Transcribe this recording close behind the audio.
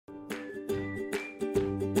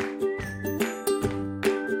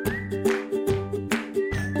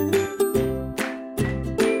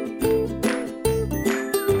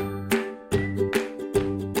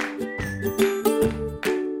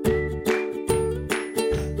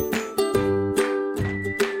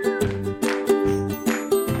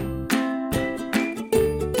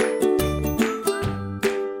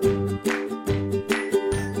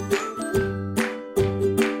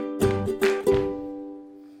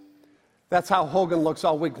That's how Hogan looks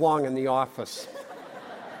all week long in the office.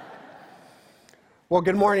 Well,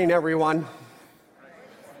 good morning, everyone.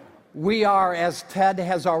 We are, as Ted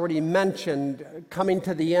has already mentioned, coming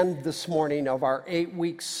to the end this morning of our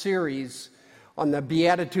 8-week series on the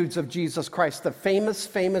Beatitudes of Jesus Christ, the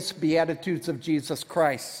famous Beatitudes of Jesus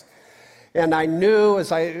Christ. And I knew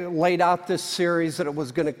as I laid out this series that it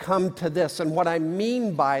was going to come to this. And what I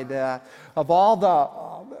mean by that, of all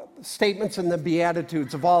the statements in the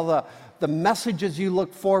Beatitudes, of all the messages you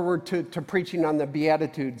look forward to preaching on the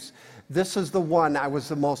Beatitudes, this is the one I was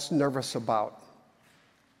the most nervous about.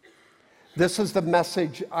 This is the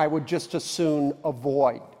message I would just as soon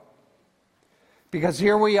avoid. Because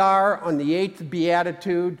here we are on the 8th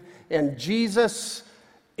Beatitude, and Jesus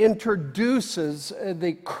introduces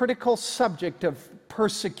the critical subject of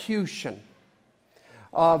persecution,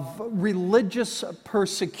 of religious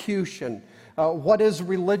persecution. What is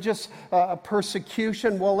religious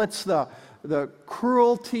persecution? Well, it's the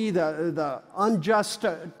cruelty, the unjust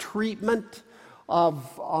treatment of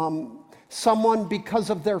someone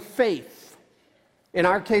because of their faith. In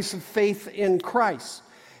our case, of faith in Christ.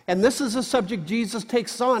 And this is a subject Jesus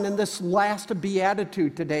takes on in this last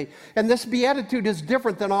beatitude today. And this beatitude is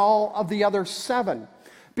different than all of the other 7.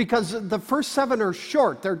 Because the first 7 are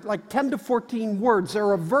short. They're like 10 to 14 words.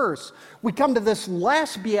 They're a verse. We come to this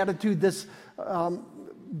last beatitude, this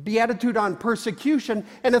beatitude on persecution,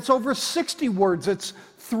 and it's over 60 words. It's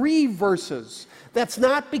 3 verses. That's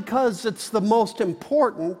not because it's the most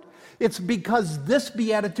important. It's because this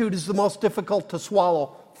beatitude is the most difficult to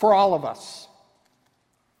swallow for all of us.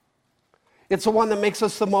 It's the one that makes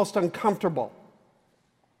us the most uncomfortable.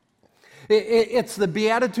 It's the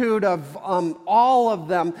beatitude of all of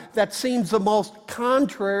them that seems the most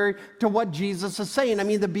contrary to what Jesus is saying. I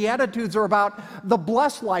mean, the beatitudes are about the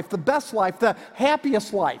blessed life, the best life, the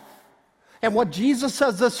happiest life. And what Jesus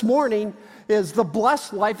says this morning is the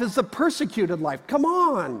blessed life is the persecuted life. Come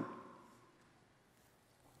on.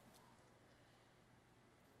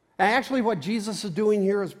 And actually, what Jesus is doing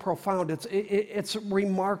here is profound. It's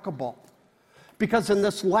remarkable. Because in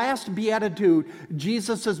this last beatitude,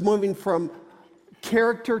 Jesus is moving from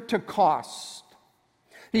character to cost.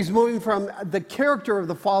 He's moving from the character of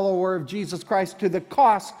the follower of Jesus Christ to the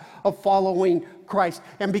cost of following Christ.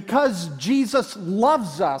 And because Jesus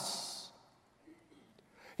loves us,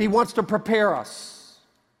 he wants to prepare us.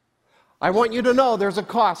 I want you to know there's a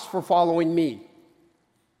cost for following me.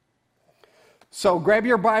 So grab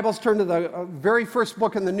your Bibles, turn to the very first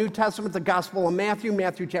book in the New Testament, the Gospel of Matthew,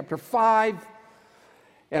 Matthew chapter 5.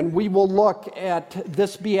 And we will look at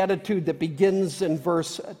this beatitude that begins in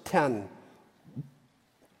verse 10.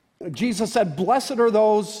 Jesus said, "Blessed are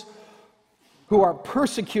those who are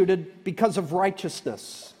persecuted because of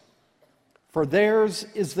righteousness, for theirs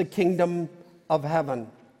is the kingdom of heaven.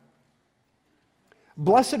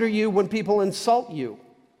 Blessed are you when people insult you,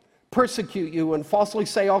 persecute you, and falsely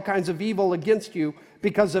say all kinds of evil against you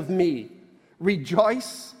because of me.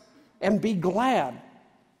 Rejoice and be glad,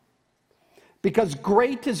 because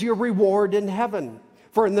great is your reward in heaven.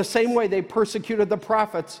 For in the same way they persecuted the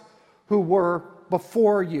prophets who were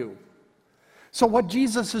before you." So what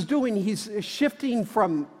Jesus is doing, he's shifting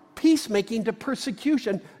from peacemaking to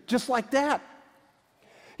persecution, just like that.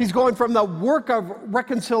 He's going from the work of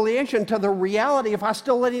reconciliation to the reality of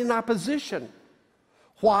hostility and opposition.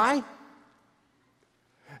 Why?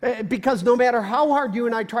 Because no matter how hard you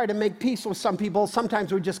and I try to make peace with some people,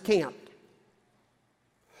 sometimes we just can't.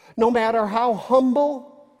 No matter how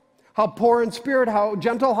humble, how poor in spirit, how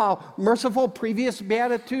gentle, how merciful previous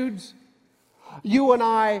beatitudes you and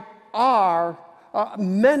I are,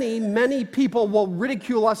 many people will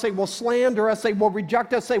ridicule us, they will slander us, they will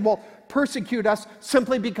reject us, they will persecute us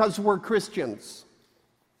simply because we're Christians.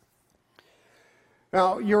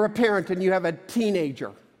 Now, you're a parent and you have a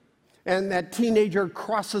teenager, and that teenager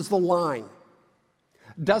crosses the line,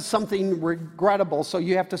 does something regrettable, so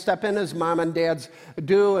you have to step in as mom and dads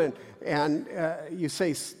do, and you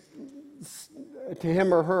say to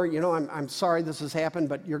him or her, I'm sorry this has happened,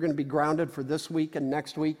 but you're going to be grounded for this week and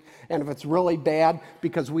next week. And if it's really bad,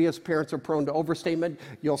 because we as parents are prone to overstatement,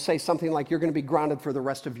 you'll say something like, you're going to be grounded for the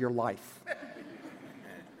rest of your life.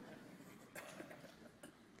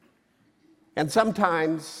 And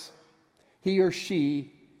sometimes he or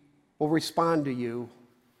she will respond to you,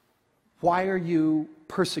 "Why are you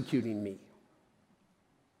persecuting me?"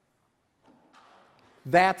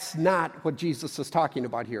 That's not what Jesus is talking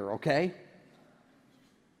about here, okay?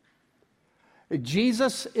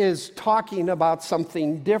 Jesus is talking about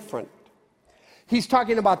something different. He's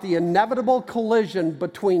talking about the inevitable collision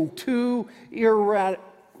between two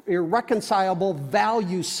irreconcilable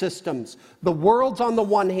value systems. The world's on the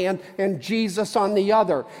one hand and Jesus on the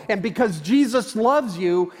other. And because Jesus loves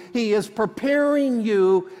you, he is preparing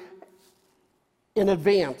you in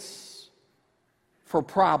advance for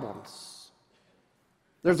problems.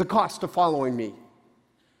 There's a cost to following me.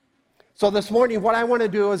 So this morning, what I want to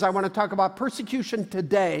do is I want to talk about persecution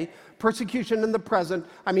today, persecution in the present,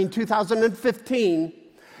 2015,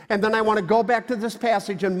 and then I want to go back to this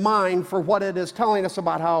passage in mind for what it is telling us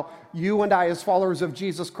about how you and I, as followers of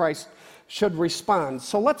Jesus Christ, should respond.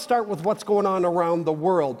 So let's start with what's going on around the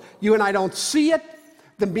world. You and I don't see it.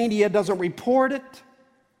 The media doesn't report it.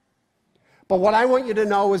 But what I want you to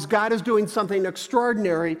know is God is doing something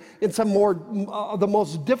extraordinary in some the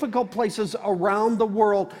most difficult places around the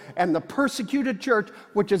world. And the persecuted church,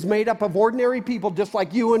 which is made up of ordinary people just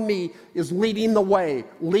like you and me, is leading the way,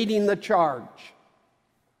 leading the charge.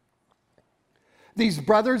 These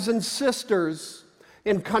brothers and sisters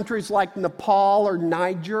in countries like Nepal or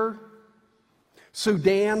Niger,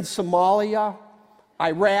 Sudan, Somalia,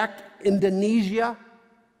 Iraq, Indonesia,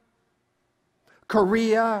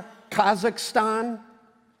 Korea, Kazakhstan,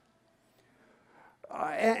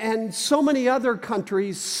 and so many other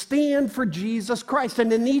countries stand for Jesus Christ.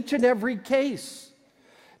 And in each and every case,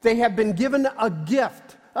 they have been given a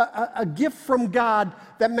gift from God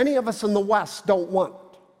that many of us in the West don't want.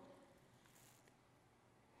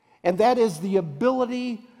 And that is the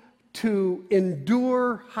ability to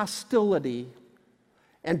endure hostility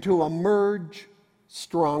and to emerge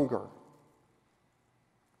stronger.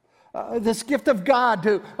 This gift of God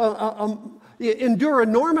to endure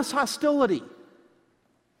enormous hostility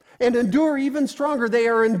and endure even stronger. They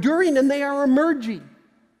are enduring and they are emerging.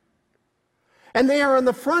 And they are on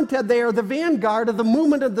the front end. They are the vanguard of the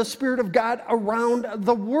movement of the Spirit of God around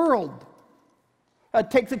the world.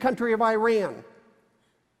 Take the country of Iran.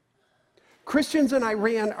 Christians in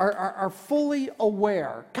Iran are fully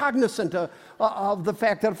aware, cognizant of the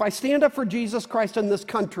fact that if I stand up for Jesus Christ in this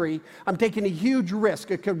country, I'm taking a huge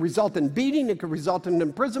risk. It could result in beating, it could result in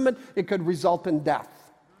imprisonment, it could result in death.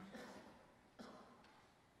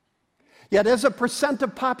 Yet as a percent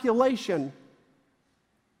of population,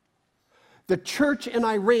 the church in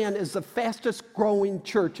Iran is the fastest growing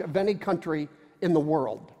church of any country in the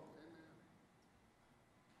world.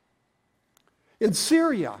 In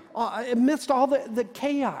Syria, amidst all the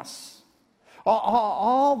chaos,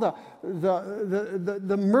 all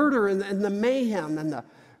the murder and the mayhem and the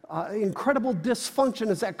incredible dysfunction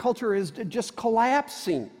as that culture is just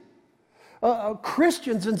collapsing,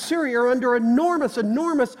 Christians in Syria are under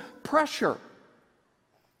enormous pressure.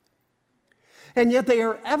 And yet they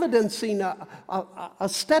are evidencing a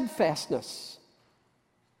steadfastness,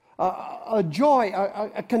 a joy,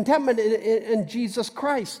 a contentment in Jesus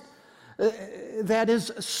Christ. That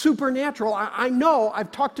is supernatural. I know,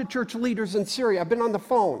 I've talked to church leaders in Syria. I've been on the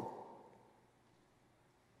phone.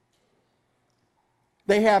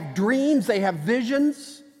 They have dreams, they have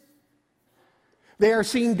visions. They are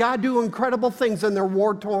seeing God do incredible things in their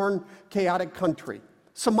war-torn, chaotic country.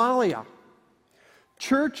 Somalia.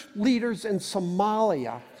 Church leaders in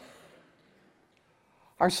Somalia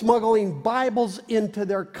are smuggling Bibles into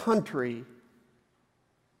their country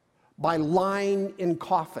by lying in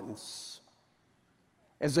coffins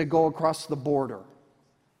as they go across the border.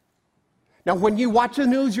 Now, when you watch the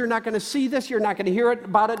news, you're not going to see this, you're not going to hear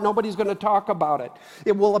about it, nobody's going to talk about it.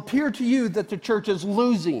 It will appear to you that the church is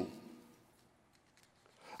losing.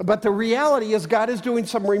 But the reality is God is doing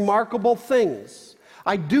some remarkable things.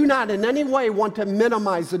 I do not in any way want to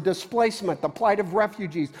minimize the displacement, the plight of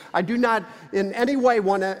refugees. I do not in any way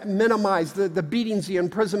want to minimize the beatings, the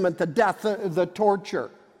imprisonment, the death, the torture.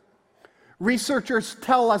 Researchers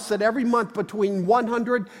tell us that every month between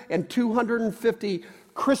 100 and 250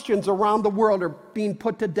 Christians around the world are being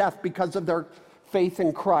put to death because of their faith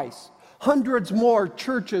in Christ. Hundreds more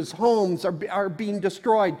churches, homes are being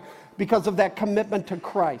destroyed because of that commitment to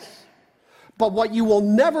Christ. But what you will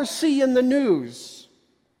never see in the news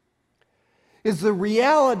is the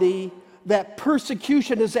reality that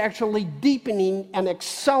persecution is actually deepening and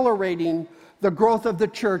accelerating the growth of the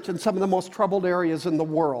church in some of the most troubled areas in the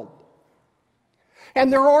world.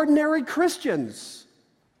 And they're ordinary Christians.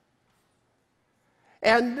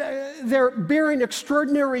 And they're bearing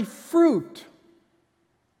extraordinary fruit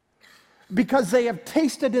because they have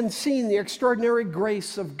tasted and seen the extraordinary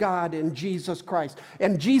grace of God in Jesus Christ.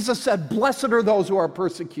 And Jesus said, "Blessed are those who are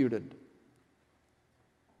persecuted."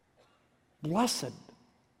 Blessed.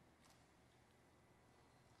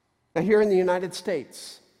 Now, here in the United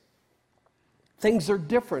States, things are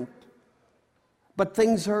different, but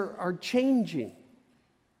things are changing.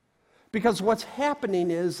 Because what's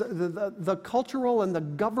happening is the cultural and the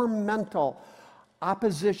governmental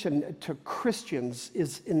opposition to Christians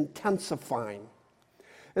is intensifying.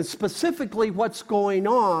 And specifically what's going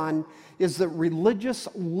on is that religious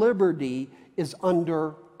liberty is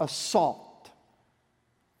under assault.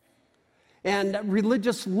 And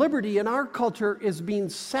religious liberty in our culture is being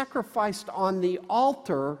sacrificed on the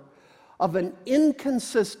altar of an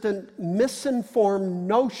inconsistent, misinformed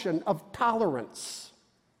notion of tolerance.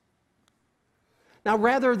 Now,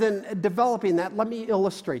 rather than developing that, let me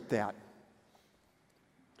illustrate that.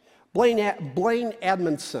 Blaine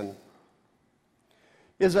Edmondson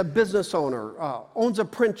is a business owner, owns a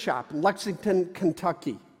print shop in Lexington,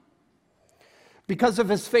 Kentucky. Because of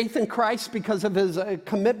his faith in Christ, because of his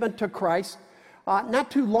commitment to Christ,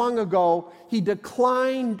 not too long ago, he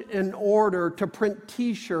declined an order to print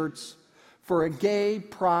T-shirts for a gay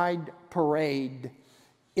pride parade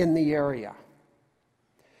in the area.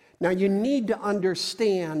 Now, you need to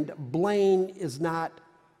understand Blaine is not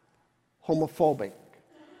homophobic.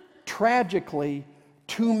 Tragically,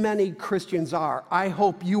 too many Christians are. I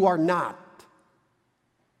hope you are not.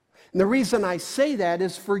 And the reason I say that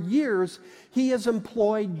is for years, he has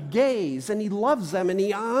employed gays, and he loves them, and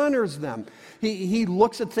he honors them. He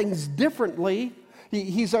looks at things differently.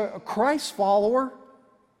 He's a Christ follower,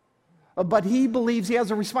 but he believes he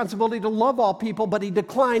has a responsibility to love all people, but he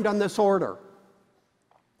declined on this order.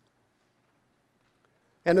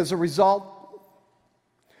 And as a result,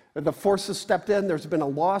 the forces stepped in. There's been a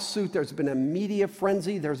lawsuit. There's been a media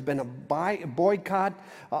frenzy. There's been a boycott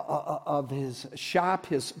of his shop,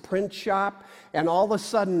 his print shop. And all of a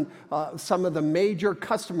sudden, some of the major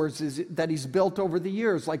customers that he's built over the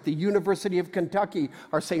years, like the University of Kentucky,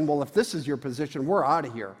 are saying, well, if this is your position, we're out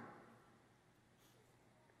of here.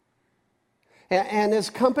 And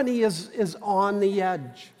his company is on the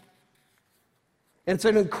edge. And it's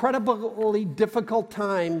an incredibly difficult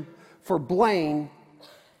time for Blaine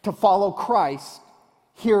to follow Christ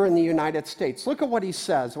here in the United States. Look at what he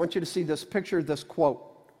says. I want you to see this picture, this quote.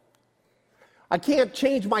 I can't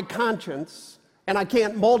change my conscience, and I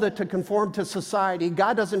can't mold it to conform to society.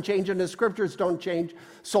 God doesn't change, and his scriptures don't change,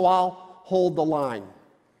 so I'll hold the line.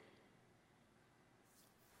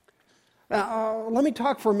 Now, let me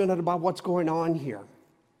talk for a minute about what's going on here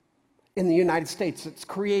in the United States. It's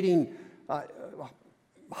creating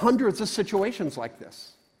hundreds of situations like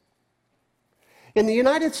this. In the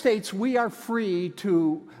United States, we are free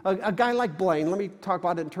to, a guy like Blaine, let me talk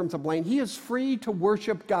about it in terms of Blaine, he is free to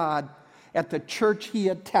worship God at the church he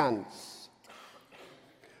attends.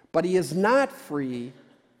 But he is not free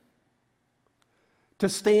to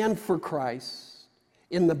stand for Christ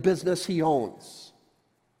in the business he owns.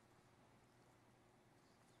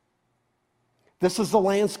 This is the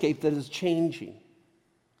landscape that is changing.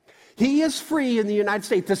 He is free in the United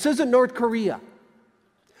States. This isn't North Korea.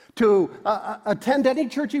 To attend any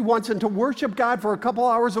church he wants and to worship God for a couple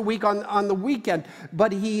hours a week on the weekend.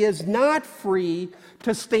 But he is not free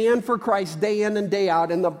to stand for Christ day in and day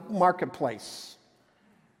out in the marketplace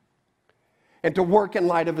and to work in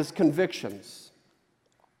light of his convictions.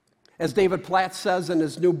 As David Platt says in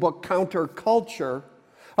his new book, Counterculture,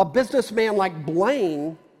 a businessman like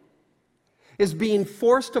Blaine is being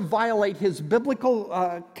forced to violate his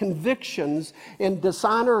biblical convictions and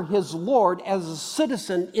dishonor his Lord as a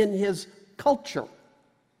citizen in his culture,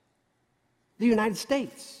 the United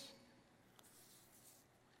States.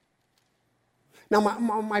 Now,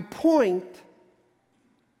 my point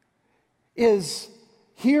is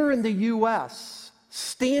here in the U.S.,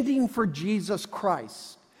 standing for Jesus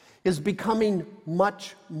Christ is becoming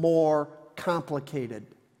much more complicated.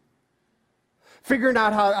 Figuring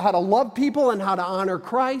out how to love people and how to honor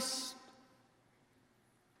Christ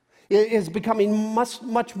is becoming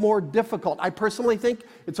much more difficult. I personally think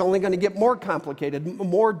it's only going to get more complicated,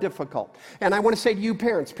 more difficult. And I want to say to you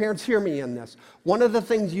parents, hear me in this. One of the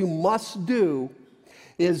things you must do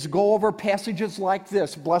is go over passages like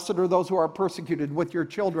this, blessed are those who are persecuted, with your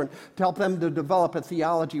children, to help them to develop a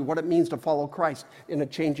theology, what it means to follow Christ in a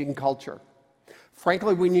changing culture.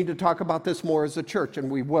 Frankly, we need to talk about this more as a church, and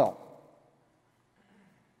we will.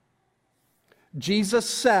 Jesus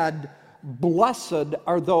said, blessed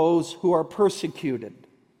are those who are persecuted.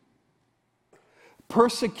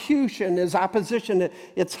 Persecution is opposition,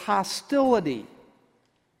 it's hostility.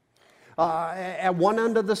 At one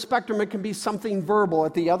end of the spectrum, it can be something verbal.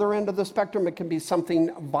 At the other end of the spectrum, it can be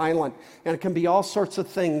something violent. And it can be all sorts of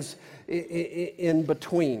things in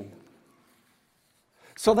between.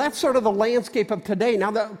 So that's sort of the landscape of today.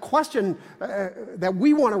 Now, the question that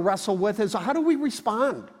we want to wrestle with is, how do we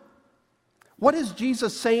respond? What is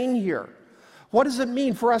Jesus saying here? What does it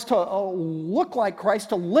mean for us to look like Christ,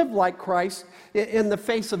 to live like Christ in the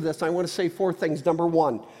face of this? I want to say 4 things. Number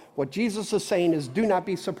 1, what Jesus is saying is do not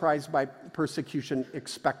be surprised by persecution,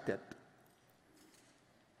 expect it.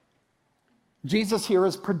 Jesus here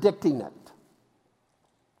is predicting it.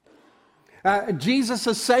 Jesus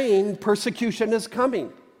is saying persecution is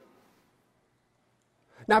coming.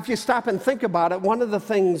 Now, if you stop and think about it, one of the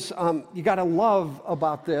things you got to love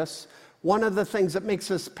about this, one of the things that makes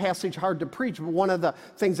this passage hard to preach, but one of the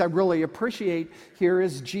things I really appreciate here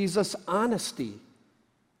is Jesus' honesty.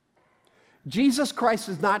 Jesus Christ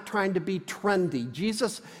is not trying to be trendy.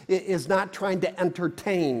 Jesus is not trying to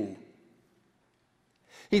entertain.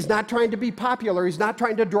 He's not trying to be popular. He's not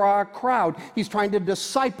trying to draw a crowd. He's trying to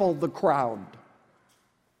disciple the crowd.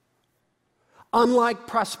 Unlike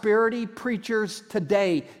prosperity preachers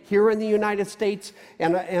today here in the United States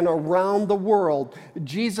and around the world,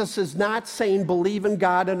 Jesus is not saying believe in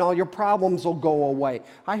God and all your problems will go away.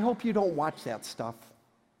 I hope you don't watch that stuff.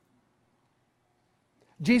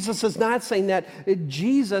 Jesus is not saying that.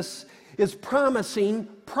 Jesus is promising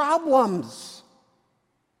problems.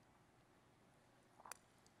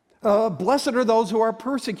 Blessed are those who are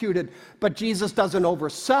persecuted. But Jesus doesn't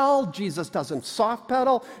oversell. Jesus doesn't soft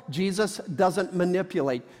pedal. Jesus doesn't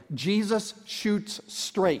manipulate. Jesus shoots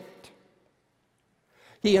straight.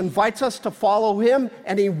 He invites us to follow him,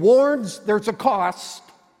 and he warns there's a cost.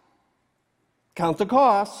 Count the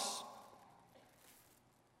costs.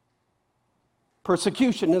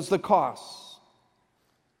 Persecution is the cost.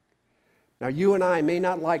 Now, you and I may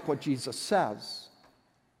not like what Jesus says,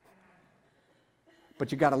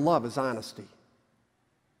 but you got to love his honesty.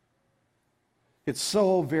 It's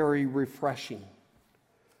so very refreshing.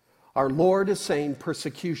 Our Lord is saying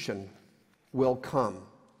persecution will come.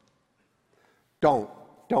 Don't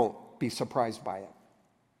be surprised by it.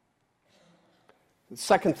 The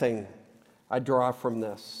second thing I draw from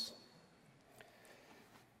this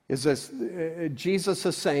is this: Jesus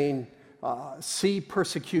is saying, see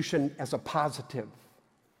persecution as a positive,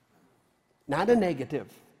 not a negative.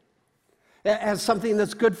 As something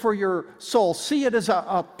that's good for your soul. See it as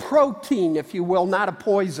a protein, if you will, not a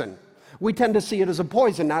poison. We tend to see it as a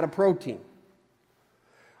poison, not a protein.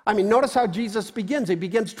 I mean, notice how Jesus begins. He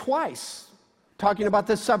begins twice talking about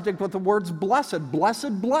this subject with the words blessed,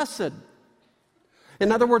 blessed, blessed.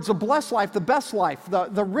 In other words, the blessed life, the best life,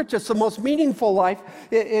 the richest, the most meaningful life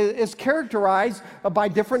is characterized by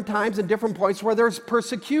different times and different points where there's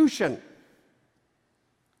persecution.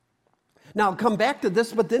 Now, I'll come back to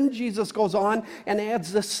this, but then Jesus goes on and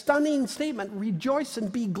adds this stunning statement, rejoice and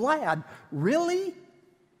be glad. Really?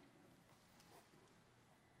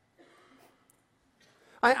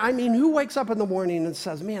 I mean, who wakes up in the morning and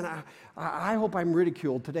says, man, I hope I'm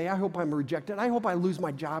ridiculed today. I hope I'm rejected. I hope I lose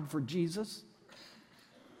my job for Jesus,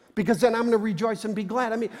 because then I'm going to rejoice and be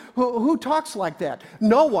glad. I mean, who talks like that?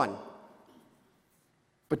 No one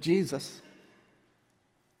but Jesus.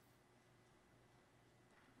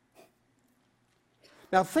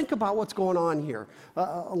 Now, think about what's going on here.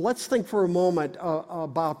 Let's think for a moment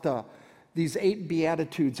about these 8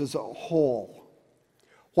 Beatitudes as a whole.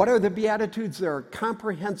 What are the Beatitudes? They're a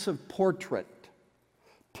comprehensive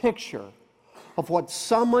picture of what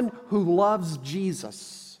someone who loves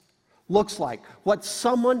Jesus looks like, what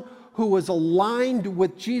someone who is aligned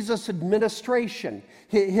with Jesus' administration,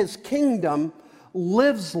 his kingdom,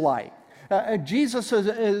 lives like. Jesus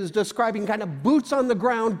is describing kind of boots on the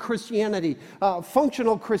ground Christianity,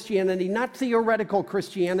 functional Christianity, not theoretical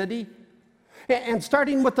Christianity. And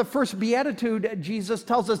starting with the first beatitude, Jesus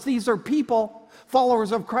tells us these are people,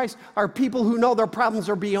 followers of Christ, are people who know their problems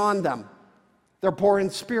are beyond them. They're poor in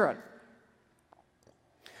spirit.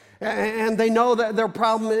 And they know that their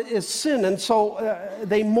problem is sin, and so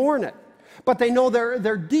they mourn it. But they know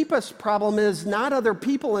their deepest problem is not other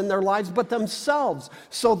people in their lives, but themselves.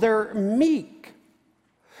 So they're meek.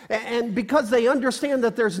 And because they understand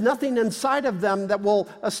that there's nothing inside of them that will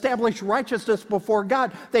establish righteousness before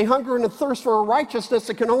God, they hunger and thirst for a righteousness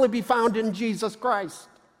that can only be found in Jesus Christ.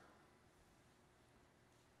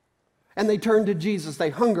 And they turn to Jesus. They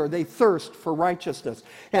hunger, they thirst for righteousness.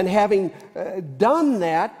 And having done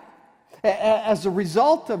that, as a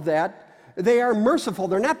result of that, they are merciful.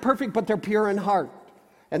 They're not perfect, but they're pure in heart.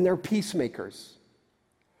 And they're peacemakers.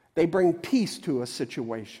 They bring peace to a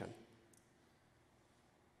situation.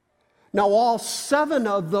 Now, all 7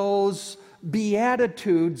 of those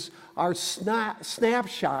Beatitudes are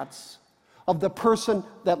snapshots of the person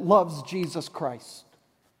that loves Jesus Christ.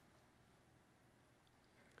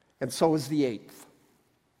 And so is the 8th.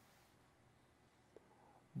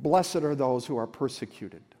 Blessed are those who are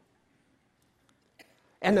persecuted.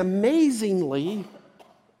 And amazingly,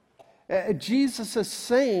 Jesus is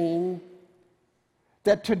saying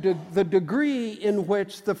that to the degree in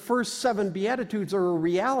which the first 7 Beatitudes are a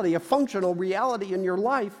reality, a functional reality in your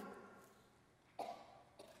life,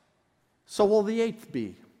 so will the 8th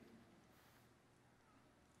be.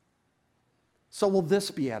 So will this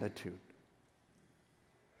Beatitude.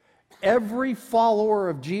 Every follower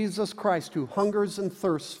of Jesus Christ who hungers and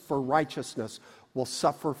thirsts for righteousness will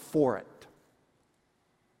suffer for it.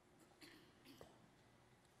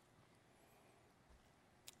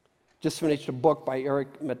 Just finished a book by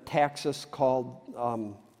Eric Metaxas called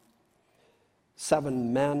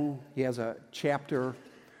 7 Men. He has a chapter,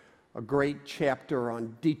 a great chapter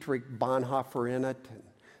on Dietrich Bonhoeffer in it.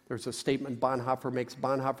 There's a statement Bonhoeffer makes.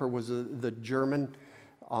 Bonhoeffer was the German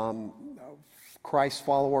Christ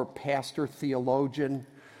follower, pastor, theologian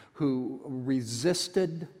who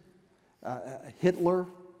resisted Hitler,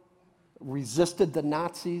 resisted the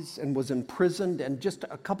Nazis, and was imprisoned. And just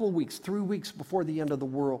a couple of weeks, 3 weeks before the end of the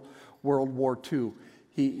World War II,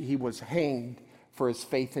 he was hanged for his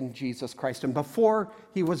faith in Jesus Christ. And before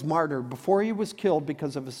he was martyred, before he was killed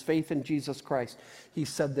because of his faith in Jesus Christ, he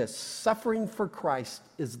said this: suffering for Christ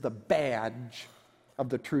is the badge of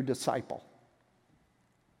the true disciple.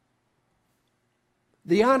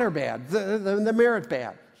 The honor badge, the merit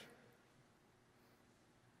badge.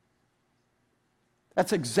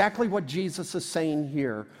 That's exactly what Jesus is saying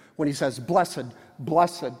here when he says, blessed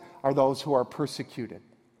are those who are persecuted.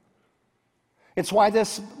 It's why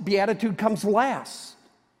this beatitude comes last.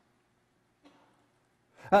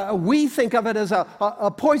 We think of it as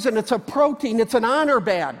a poison, it's a protein, it's an honor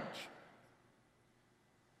badge.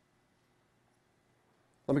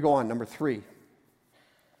 Let me go on, number 3.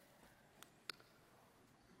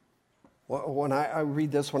 When I read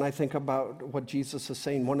this, when I think about what Jesus is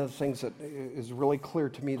saying, one of the things that is really clear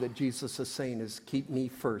to me that Jesus is saying is keep me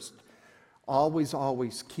first. Always,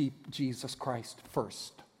 always keep Jesus Christ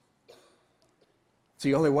first. It's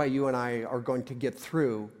the only way you and I are going to get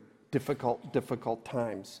through difficult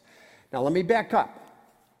times. Now let me back up.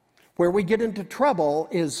 Where we get into trouble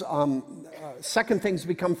is second things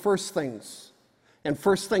become first things. And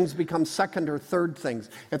first things become second or third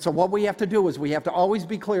things. And so what we have to do is we have to always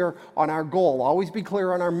be clear on our goal, always be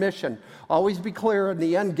clear on our mission, always be clear in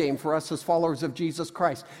the end game for us as followers of Jesus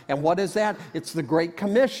Christ. And what is that? It's the Great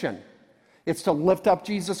Commission. It's to lift up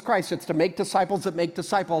Jesus Christ. It's to make disciples that make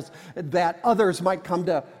disciples, that others might come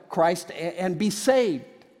to Christ and be saved.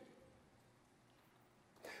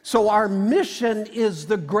 So our mission is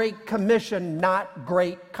the Great Commission, not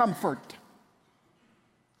great comfort.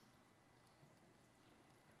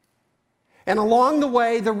 And along the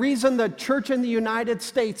way, the reason the church in the United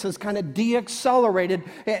States has kind of de-accelerated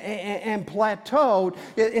and plateaued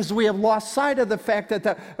is we have lost sight of the fact that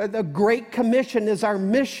the Great Commission is our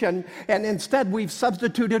mission, and instead we've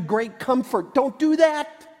substituted great comfort. Don't do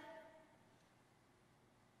that.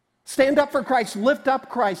 Stand up for Christ. Lift up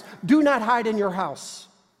Christ. Do not hide in your house.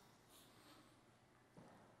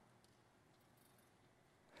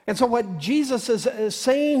 And so what Jesus is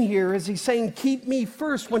saying here is he's saying, keep me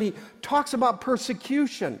first, when he talks about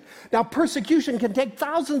persecution. Now, persecution can take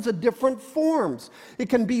thousands of different forms. It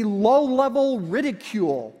can be low-level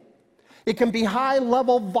ridicule. It can be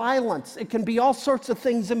high-level violence. It can be all sorts of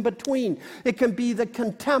things in between. It can be the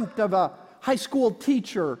contempt of a high school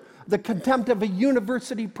teacher, the contempt of a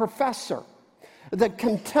university professor, the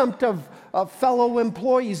contempt of fellow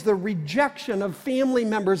employees, the rejection of family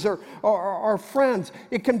members or friends.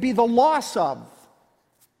 It can be the loss of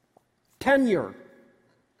tenure,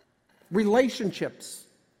 relationships,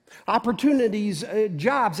 opportunities,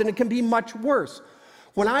 jobs, and it can be much worse.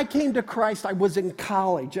 When I came to Christ, I was in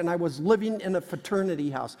college and I was living in a fraternity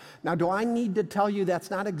house. Now, do I need to tell you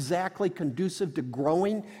that's not exactly conducive to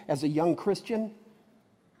growing as a young Christian?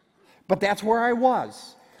 But that's where I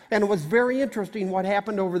was. And it was very interesting what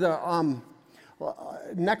happened over the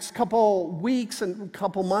next couple weeks and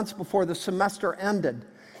couple months before the semester ended.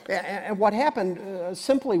 And what happened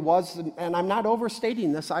simply was, and I'm not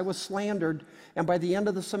overstating this, I was slandered, and by the end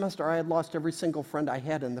of the semester, I had lost every single friend I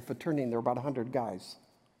had in the fraternity, and there were about 100 guys.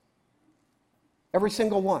 Every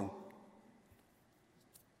single one.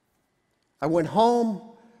 I went home,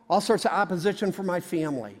 all sorts of opposition from my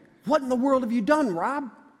family. What in the world have you done, Rob?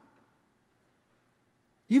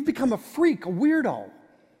 You've become a freak, a weirdo.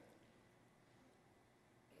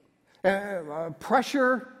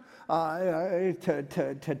 Pressure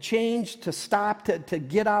to change, to stop, to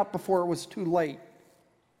get out before it was too late.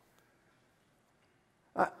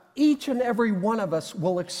 Each and every one of us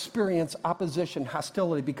will experience opposition,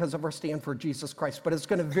 hostility because of our stand for Jesus Christ, but it's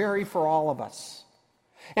going to vary for all of us.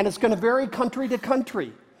 And it's going to vary country to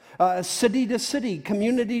country. city to city,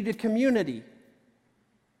 community to community.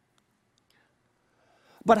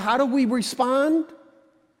 But how do we respond?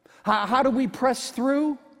 How do we press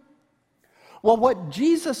through? Well, what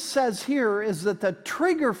Jesus says here is that the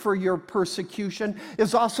trigger for your persecution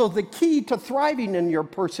is also the key to thriving in your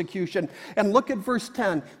persecution. And look at verse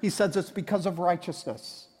 10. He says it's because of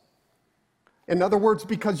righteousness. In other words,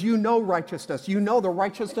 because you know righteousness. You know the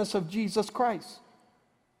righteousness of Jesus Christ.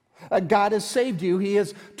 God has saved you. He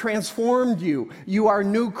has transformed you. You are a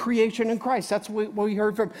new creation in Christ. That's what we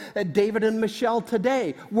heard from David and Michelle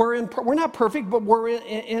today. We're not perfect, but we're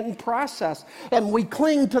in process. And we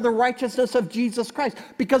cling to the righteousness of Jesus Christ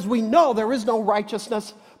because we know there is no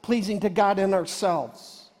righteousness pleasing to God in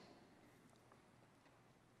ourselves.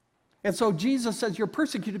 And so Jesus says you're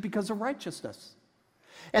persecuted because of righteousness.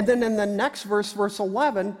 And then in the next verse, verse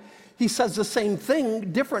 11, he says the same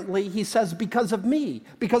thing differently. He says, because of me,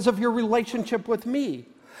 because of your relationship with me.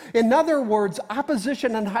 In other words,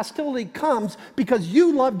 opposition and hostility comes because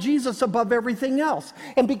you love Jesus above everything else.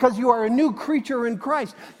 And because you are a new creature in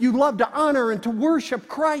Christ. You love to honor and to worship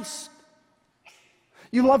Christ.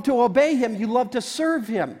 You love to obey him. You love to serve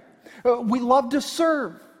him. We love to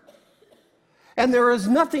serve. And there is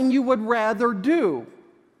nothing you would rather do.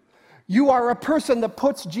 You are a person that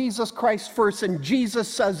puts Jesus Christ first, and Jesus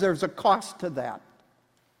says there's a cost to that.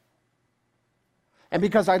 And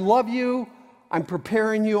because I love you, I'm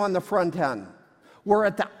preparing you on the front end. We're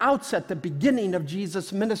at the outset, the beginning of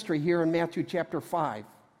Jesus' ministry here in Matthew chapter 5.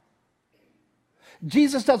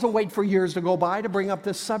 Jesus doesn't wait for years to go by to bring up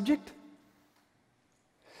this subject.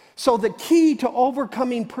 So the key to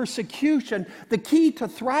overcoming persecution, the key to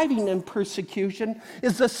thriving in persecution,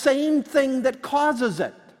 is the same thing that causes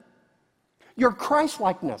it. Your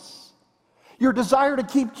Christ-likeness, your desire to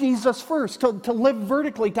keep Jesus first, to live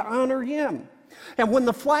vertically, to honor him. And when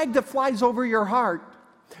the flag that flies over your heart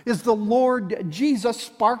is the Lord Jesus,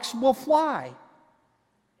 sparks will fly.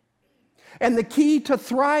 And the key to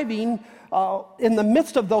thriving in the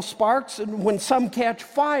midst of those sparks, and when some catch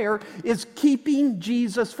fire, is keeping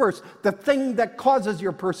Jesus first. The thing that causes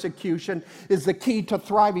your persecution is the key to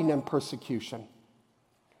thriving in persecution.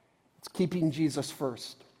 It's keeping Jesus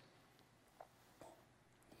first.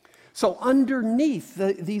 So underneath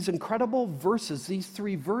these incredible verses, these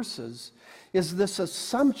 3 verses, is this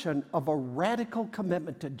assumption of a radical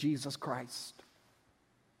commitment to Jesus Christ.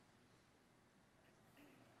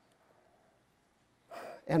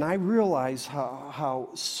 And I realize how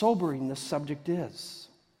sobering this subject is.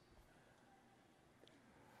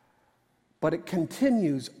 But it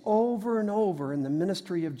continues over and over in the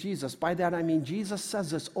ministry of Jesus. By that I mean Jesus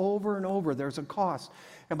says this over and over. There's a cost.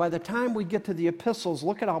 And by the time we get to the epistles,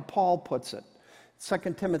 look at how Paul puts it.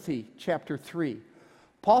 2 Timothy chapter 3.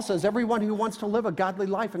 Paul says, everyone who wants to live a godly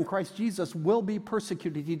life in Christ Jesus will be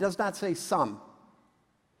persecuted. He does not say some.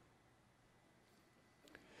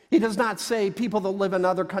 He does not say people that live in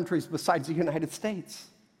other countries besides the United States.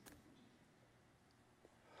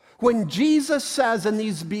 When Jesus says in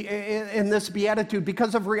this beatitude,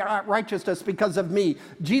 because of righteousness, because of me,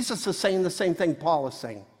 Jesus is saying the same thing Paul is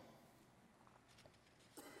saying.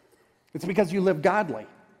 It's because you live godly.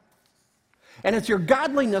 And it's your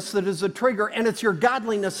godliness that is the trigger, and it's your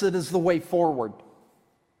godliness that is the way forward.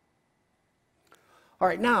 All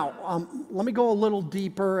right, now, let me go a little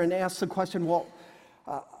deeper and ask the question, well,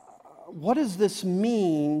 what does this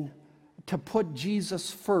mean to put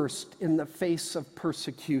Jesus first in the face of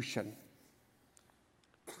persecution?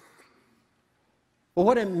 Well,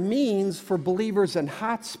 what it means for believers in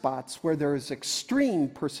hot spots where there is extreme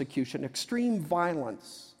persecution, extreme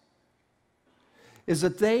violence, is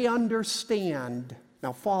that they understand,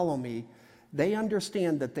 now follow me, they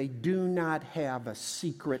understand that they do not have a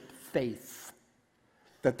secret faith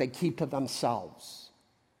that they keep to themselves.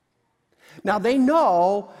 Now they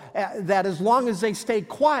know that as long as they stay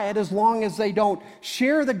quiet, as long as they don't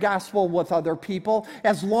share the gospel with other people,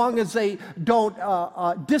 as long as they don't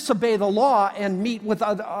disobey the law and meet with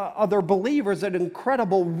other believers at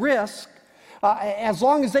incredible risk, as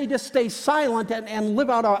long as they just stay silent and live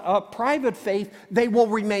out a private faith, they will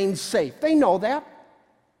remain safe. They know that.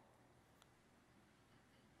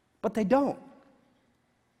 But they don't.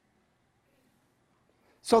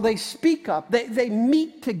 So they speak up. They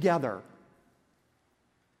meet together.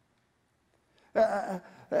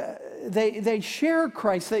 They share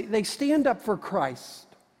Christ. They stand up for Christ.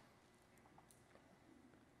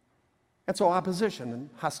 And so opposition and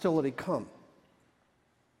hostility come.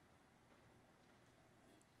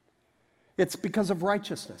 It's because of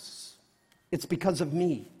righteousness. It's because of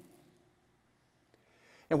me.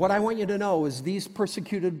 And what I want you to know is these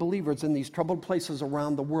persecuted believers in these troubled places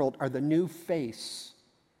around the world are the new face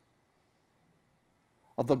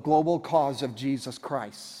of the global cause of Jesus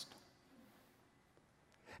Christ.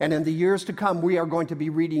 And in the years to come, we are going to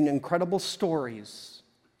be reading incredible stories.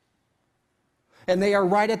 And they are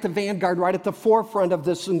right at the vanguard, right at the forefront of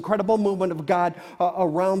this incredible movement of God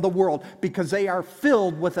around the world, because they are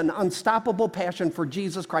filled with an unstoppable passion for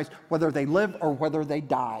Jesus Christ, whether they live or whether they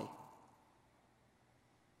die.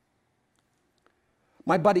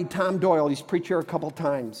 My buddy Tom Doyle, he's preached here a couple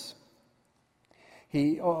times.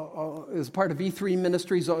 He is part of E3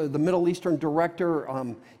 Ministries, the Middle Eastern director,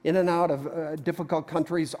 in and out of difficult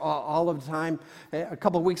countries all of the time. A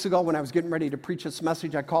couple of weeks ago when I was getting ready to preach this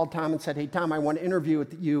message, I called Tom and said, "Hey, Tom, I want to interview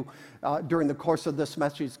with you during the course of this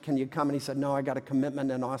message. Can you come?" And he said, "No, I got a commitment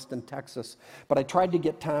in Austin, Texas." But I tried to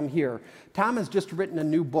get Tom here. Tom has just written a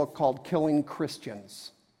new book called Killing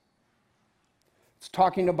Christians. It's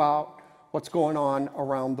talking about what's going on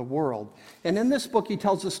around the world. And in this book, he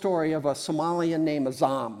tells the story of a Somalian named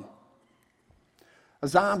Azam.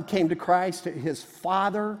 Azam came to Christ. His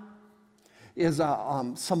father is a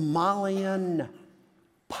Somalian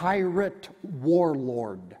pirate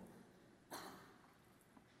warlord.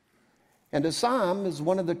 And Azam is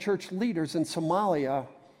one of the church leaders in Somalia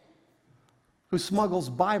who smuggles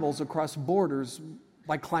Bibles across borders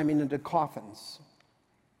by climbing into coffins.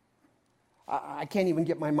 I can't even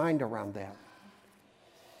get my mind around that.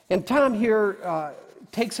 And Tom here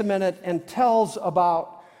takes a minute and tells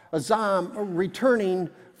about Azam returning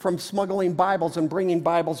from smuggling Bibles and bringing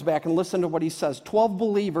Bibles back. And listen to what he says. 12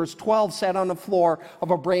 believers, 12 sat on the floor of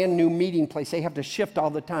a brand new meeting place. They have to shift all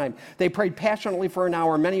the time. They prayed passionately for an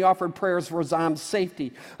hour. Many offered prayers for Azam's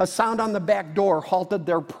safety. A sound on the back door halted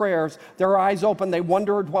their prayers. Their eyes opened. They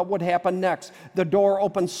wondered what would happen next. The door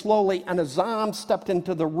opened slowly, and Azam stepped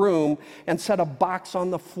into the room and set a box on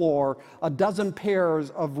the floor. A dozen pairs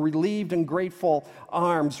of relieved and grateful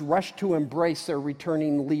arms rushed to embrace their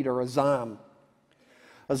returning leader, Azam.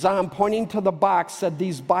 Azam, pointing to the box, said,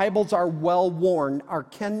 "These Bibles are well worn. Our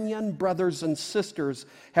Kenyan brothers and sisters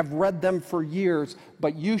have read them for years,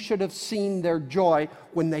 but you should have seen their joy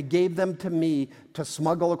when they gave them to me to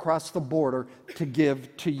smuggle across the border to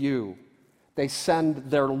give to you. They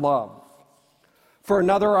send their love." For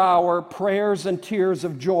another hour, prayers and tears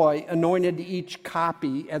of joy anointed each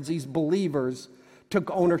copy as these believers took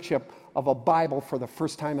ownership of a Bible for the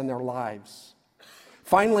first time in their lives.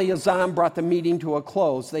 Finally, Azam brought the meeting to a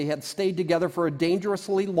close. They had stayed together for a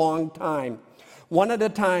dangerously long time. One at a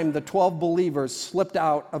time, the 12 believers slipped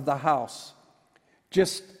out of the house.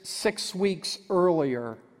 Just 6 weeks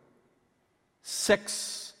earlier,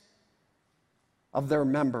 6 of their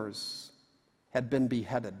members had been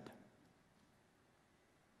beheaded.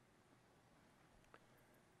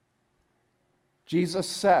 Jesus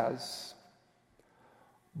says,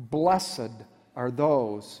 "Blessed are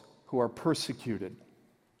those who are persecuted."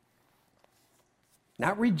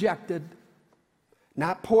 Not rejected,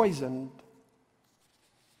 not poisoned,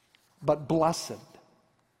 but blessed.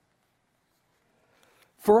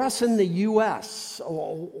 For us in the U.S.,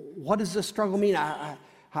 what does this struggle mean?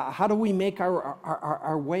 How do we make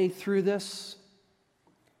our way through this?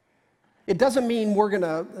 It doesn't mean we're going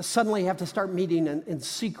to suddenly have to start meeting in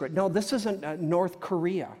secret. No, this isn't North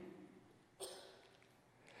Korea.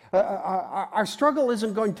 Our struggle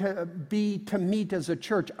isn't going to be to meet as a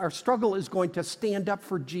church. Our struggle is going to stand up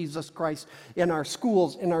for Jesus Christ in our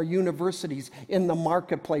schools, in our universities, in the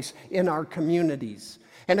marketplace, in our communities.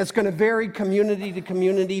 And it's going to vary community to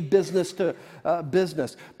community, business to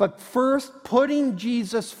business. But first, putting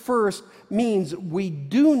Jesus first means we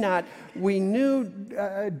do not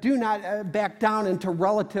back down into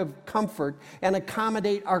relative comfort and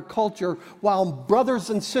accommodate our culture while brothers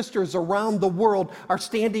and sisters around the world are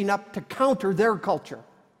standing up to counter their culture.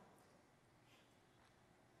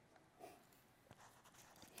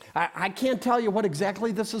 I can't tell you what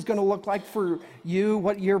exactly this is going to look like for you,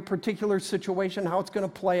 what your particular situation, how it's going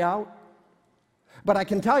to play out. But I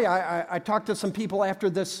can tell you, I talked to some people after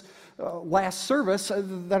this last service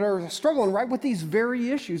that are struggling right with these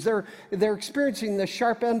very issues. They're experiencing the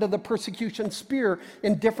sharp end of the persecution spear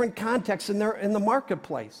in different contexts in the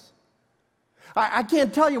marketplace. I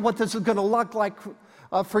can't tell you what this is going to look like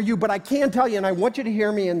for you, but I can tell you, and I want you to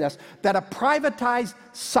hear me in this, that a privatized,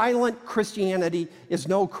 silent Christianity is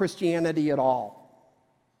no Christianity at all.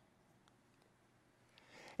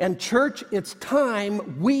 And church, it's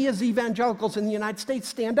time we as evangelicals in the United States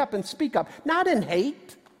stand up and speak up, not in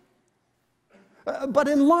hate, but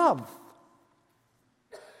in love.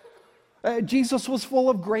 Jesus was full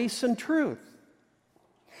of grace and truth.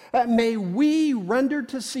 May we render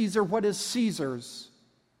to Caesar what is Caesar's,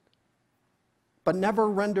 but never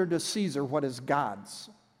render to Caesar what is God's.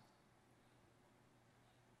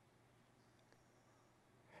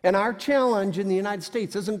 And our challenge in the United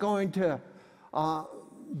States isn't going to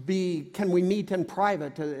be, can we meet in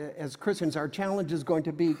private as Christians? Our challenge is going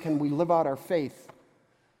to be, can we live out our faith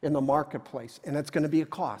in the marketplace? And it's going to be a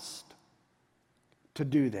cost to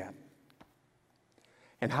do that.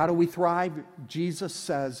 And how do we thrive? Jesus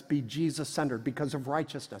says, be Jesus-centered because of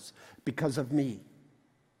righteousness, because of me.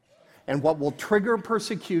 And what will trigger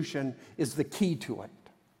persecution is the key to it,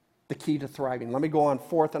 the key to thriving. Let me go on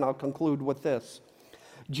fourth, and I'll conclude with this.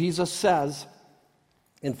 Jesus says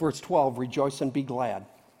in verse 12, rejoice and be glad.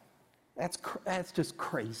 That's just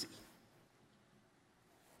crazy.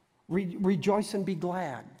 Rejoice and be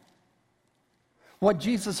glad. What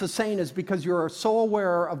Jesus is saying is because you're so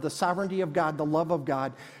aware of the sovereignty of God, the love of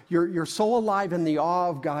God, you're so alive in the awe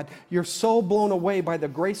of God, you're so blown away by the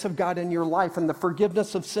grace of God in your life and the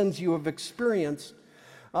forgiveness of sins you have experienced,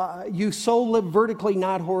 you so live vertically,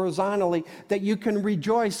 not horizontally, that you can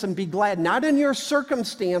rejoice and be glad, not in your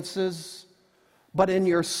circumstances, but in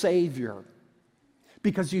your Savior,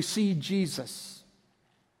 because you see Jesus.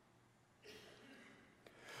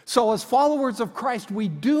 So as followers of Christ, we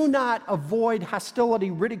do not avoid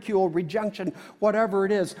hostility, ridicule, rejection, whatever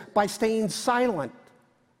it is, by staying silent.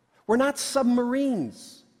 We're not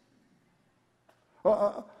submarines.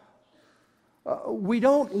 We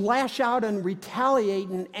don't lash out and retaliate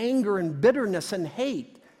in anger and bitterness and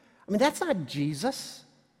hate. I mean, that's not Jesus.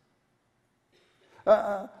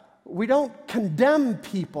 We don't condemn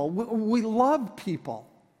people. We love people.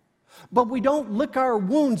 But we don't lick our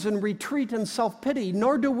wounds and retreat in self-pity,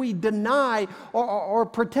 nor do we deny or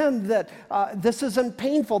pretend that this isn't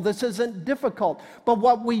painful, this isn't difficult. But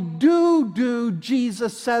what we do,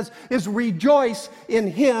 Jesus says, is rejoice in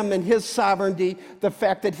Him and His sovereignty, the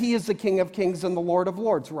fact that He is the King of Kings and the Lord of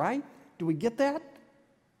Lords, right? Do we get that?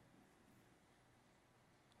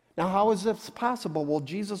 Now, how is this possible? Well,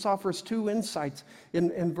 Jesus offers two insights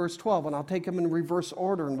in verse 12, and I'll take them in reverse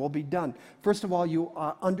order and we'll be done. First of all, you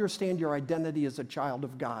understand your identity as a child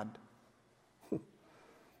of God.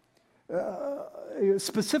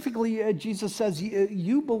 Specifically, Jesus says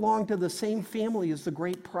you belong to the same family as the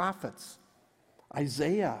great prophets,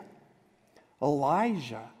 Isaiah,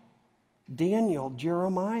 Elijah, Daniel,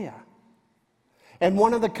 Jeremiah. And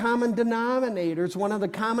one of the common denominators, one of the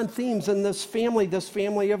common themes in this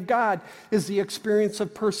family of God, is the experience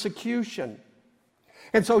of persecution.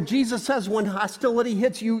 And so Jesus says when hostility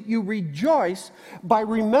hits you, you rejoice by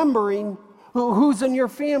remembering who's in your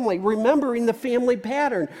family, remembering the family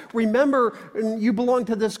pattern. Remember, you belong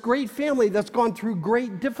to this great family that's gone through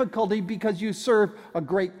great difficulty because you serve a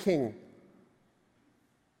great king.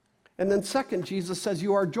 And then second, Jesus says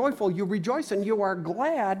you are joyful, you rejoice, and you are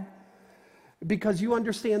glad because you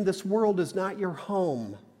understand this world is not your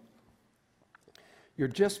home. You're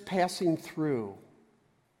just passing through.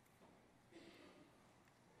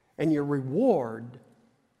 And your reward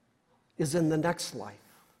is in the next life,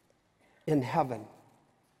 in heaven.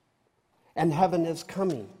 And heaven is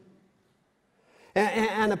coming.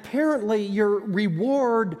 And apparently your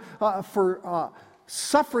reward for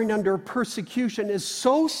suffering under persecution is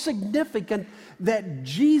so significant that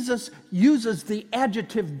Jesus uses the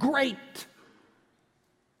adjective great.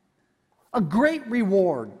 A great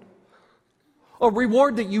reward. A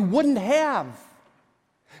reward that you wouldn't have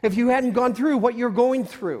if you hadn't gone through what you're going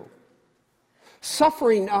through.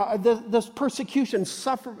 Suffering, this persecution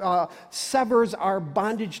severs our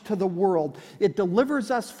bondage to the world. It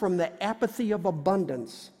delivers us from the apathy of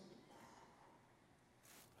abundance,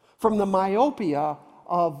 from the myopia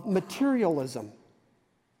of materialism.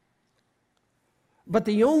 But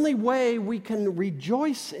the only way we can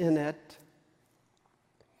rejoice in it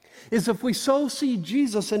is if we so see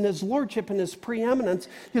Jesus and His lordship and His preeminence,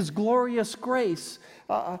 His glorious grace,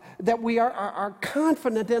 that we are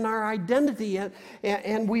confident in our identity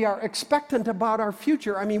and we are expectant about our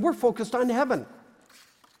future. I mean, we're focused on heaven.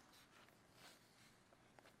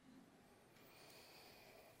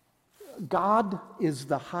 God is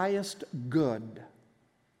the highest good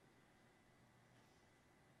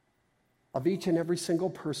of each and every single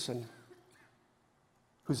person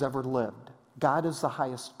who's ever lived. God is the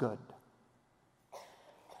highest good.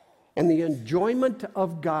 And the enjoyment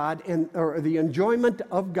of God and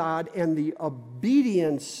the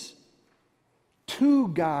obedience to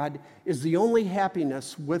God is the only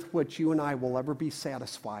happiness with which you and I will ever be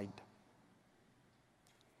satisfied.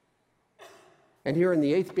 And here in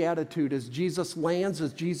the 8th Beatitude, as Jesus lands,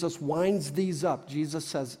 as Jesus winds these up, Jesus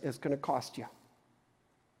says, it's going to cost you.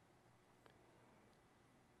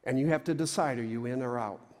 And you have to decide, are you in or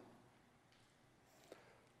out?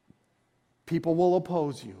 People will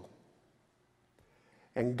oppose you.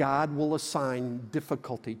 And God will assign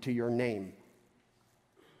difficulty to your name.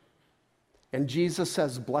 And Jesus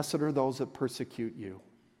says, blessed are those that persecute you.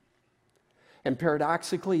 And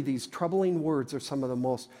paradoxically, these troubling words are some of the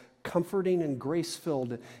most comforting and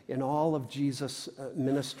grace-filled in all of Jesus'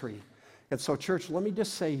 ministry. And so, church, let me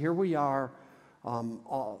just say, here we are,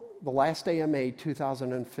 the last AMA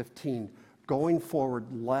 2015. Going forward,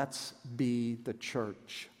 let's be the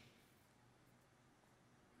church.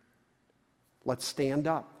 Let's stand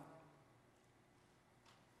up.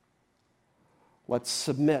 Let's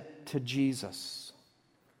submit to Jesus.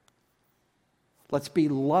 Let's be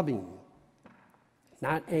loving,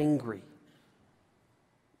 not angry,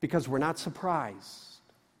 because we're not surprised.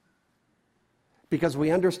 Because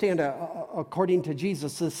we understand, according to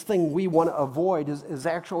Jesus, this thing we want to avoid is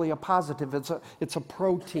actually a positive. It's a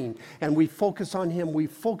protein. And we focus on Him. We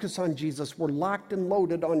focus on Jesus. We're locked and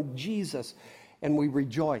loaded on Jesus. And we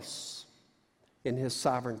rejoice in His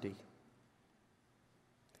sovereignty.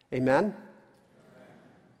 Amen?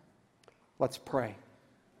 Let's pray.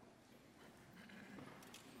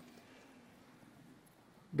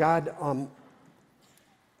 God,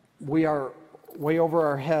 we are way over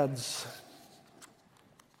our heads.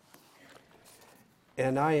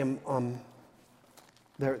 And I am,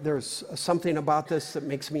 there's something about this that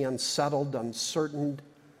makes me unsettled, uncertain.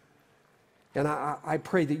 And I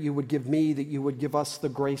pray that you would give me, that you would give us the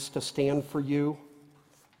grace to stand for you.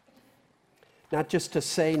 Not just to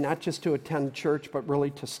say, not just to attend church, but really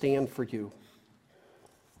to stand for you.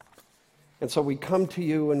 And so we come to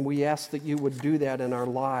you and we ask that you would do that in our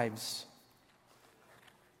lives.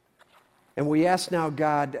 And we ask now,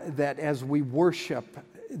 God, that as we worship,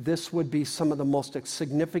 this would be some of the most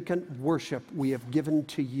significant worship we have given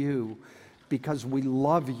to you because we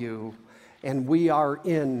love you and we are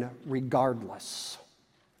in regardless.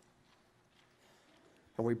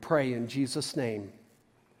 And we pray in Jesus' name,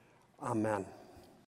 amen.